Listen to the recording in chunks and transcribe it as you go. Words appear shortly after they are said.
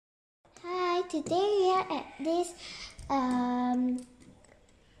today we are at this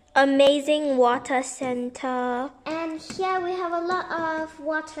amazing water center. and here we have a lot of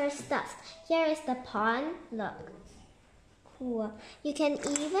water stuff. Here is the pond. Look. Cool. You can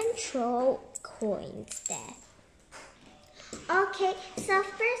even throw coins there. Okay, so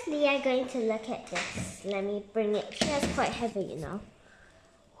firstly I'm going to look at this. Let me bring it here. It's quite heavy, you know.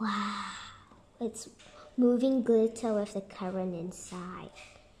 Wow. It's moving glitter with the current inside.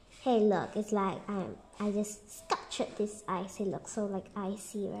 Hey, look, it's like I just sculptured this ice. It looks so like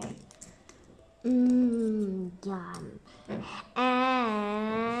icy, right? Yum.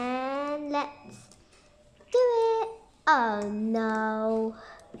 And let's do it. Oh no.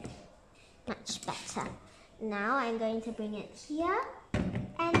 Much better. Now I'm going to bring it here.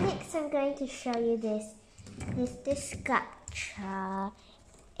 And next I'm going to show you this sculpture.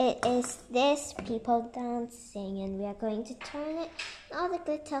 It is this people dancing, and we are going to turn it. All the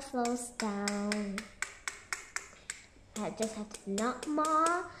glitter flows down. I just have to knock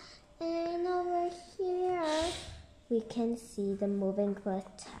more. And over here, we can see the moving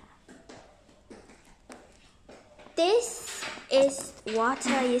glitter. This is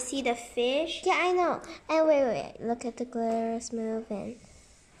water. You see the fish? Yeah, I know. And wait. Look at the glitter is moving.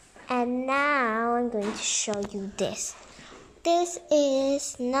 And now I'm going to show you this. This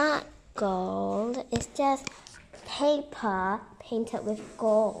is not gold. It's just paper painted with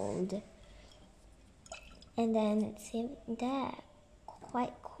gold. And then let's see that.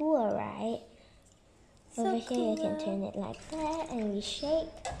 Quite cool, right? So Over here you can turn it like that and we shake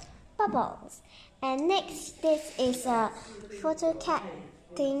bubbles. And next, this is a photo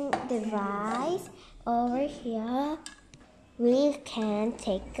capturing device. Over here, we can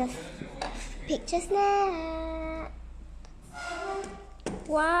take a picture snap.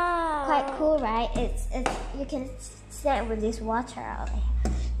 Wow. Quite cool, right? It's you can snap with this water out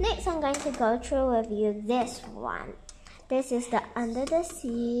there. Next, I'm going to go through with you this one. This is the Under the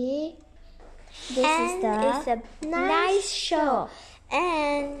Sea. This is a nice show.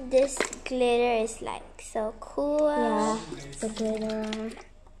 And this glitter is like so cool. Yeah, the glitter.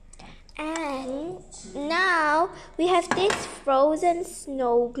 And now we have this frozen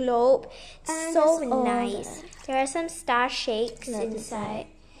snow globe. And So it's nice. There are some star shakes inside.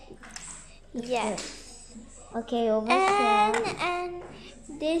 Yes. Okay, over here. And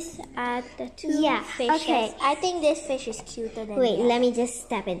these are the two Yeah, fishes. okay. I think this fish is cuter than Wait, the let me just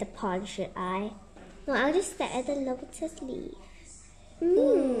step in the pond, should I? No, I'll just step at the lotus leaf.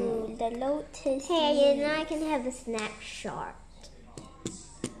 Ooh, the lotus. Hey, now I can have a snapshot.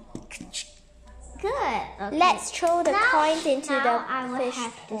 Good. Okay. Let's throw the coins into now the I will fish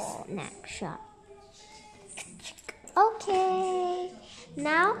have the bowl. snapshot. Okay.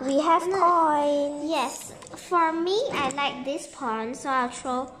 Now We have coins. yes. For me, I like this pond, so I'll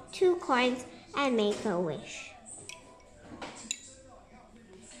throw 2 coins and make a wish.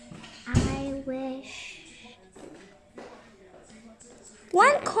 I wish.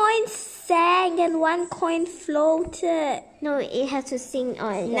 1 coin sang and 1 coin floated. No, it has to sing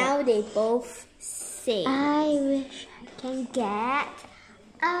on. Now they both sing. I wish I can get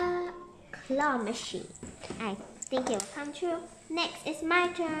a claw machine. I think it will come true. Next is my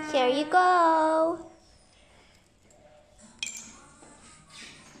turn. Here you go.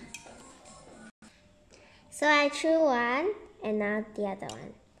 So I threw one and now the other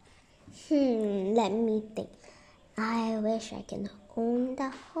one. Let me think. I wish I can own the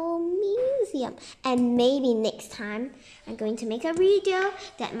whole museum. And maybe next time I'm going to make a video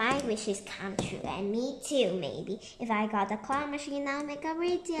that my wishes come true. And me too, maybe. If I got the claw machine, I'll make a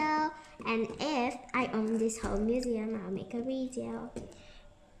video. And if I own this whole museum, I'll make a video.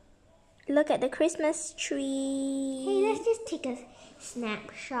 Look at the Christmas tree. Hey, let's just take a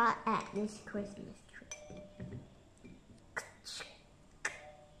snapshot at this Christmas tree.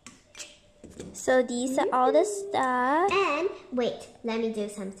 So these are all the stuff. And wait, let me do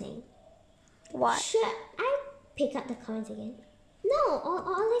something. What? Should I pick up the coins again? No, or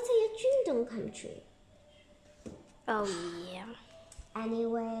later your dream don't come true. Oh yeah.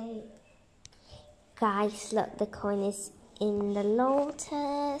 Anyway, guys, look, the coin is in the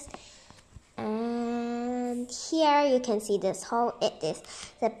lotus. And here you can see this hole. It is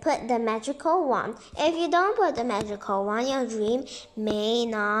to put the magical wand. If you don't put the magical wand, your dream may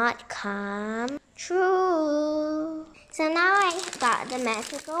not come true. So now I got the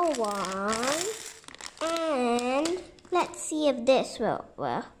magical wand. And let's see if this will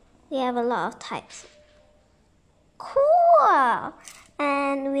work. We have a lot of types. Cool!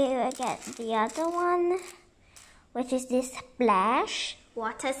 And we will get the other one, which is this splash.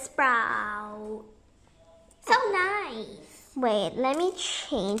 Water sprout. So nice. Wait, let me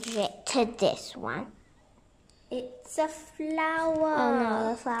change it to this one. It's a flower. Oh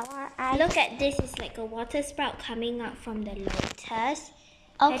no, the flower. Look at this. It's like a water sprout coming out from the lotus.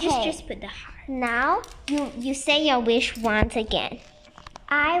 Okay. Just put the heart. Now you say your wish once again.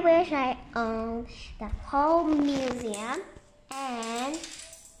 I wish I owned the whole museum and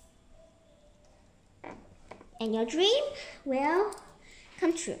your dream will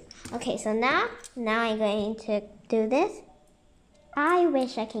come true. Okay, so now I'm going to do this. I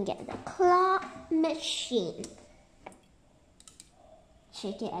wish I can get the claw machine.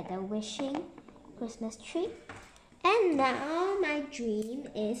 Shake it at the wishing Christmas tree. And now my dream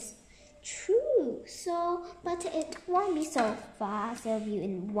is true. But it won't be so fast. It'll be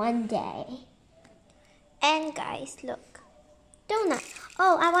in one day. And guys, look. Donut.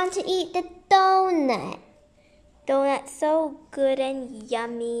 Oh, I want to eat the donut. Donut so good and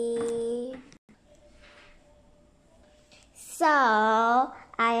yummy. So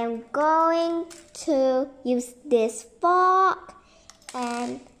I am going to use this fork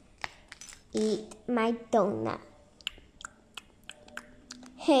and eat my donut.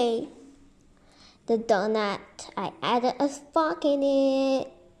 Hey, the donut, I added a fork in it.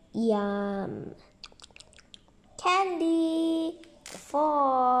 Yum. Candy. The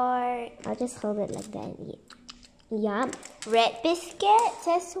fork. I'll just hold it like that and eat. Yum. Red biscuits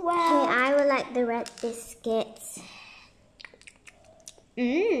as well. Hey, I would like the red biscuits.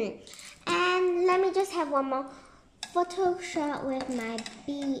 And let me just have one more photo shot with my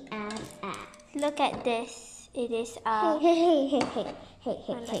BFF. Look at this. It is Hey.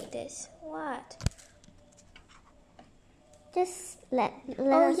 like this. What? Just let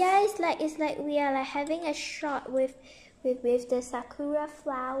Oh us... yeah, it's like we are like having a shot with the sakura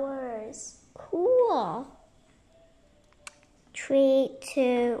flowers. Cool. 3,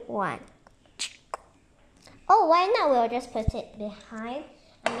 2, 1. Oh, why not? We'll just put it behind.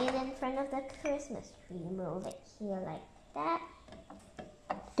 I mean, in front of the Christmas tree. Move it here like that.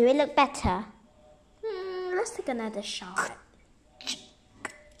 Do it look better? Let's take another shot.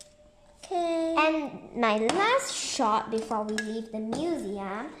 Okay. And my last shot before we leave the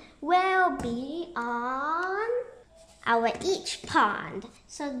museum will be on our each pond.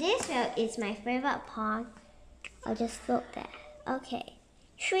 So this is my favorite pond. I'll just float there. Okay.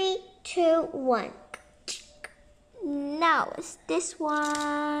 3, 2, 1. Now it's this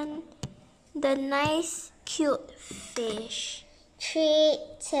one. The nice, cute fish. 3,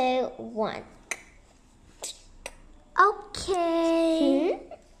 2, 1. Okay.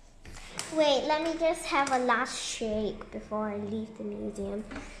 Wait, let me just have a last shake before I leave the museum.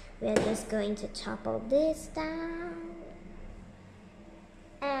 We're just going to topple this down.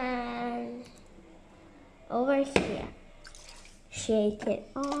 And over here. Shake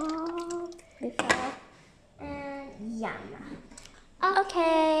it off before. And yum.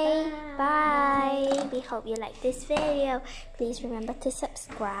 Okay, bye. We hope you like this video. Please remember to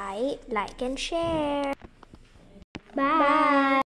subscribe, like, and share. Bye.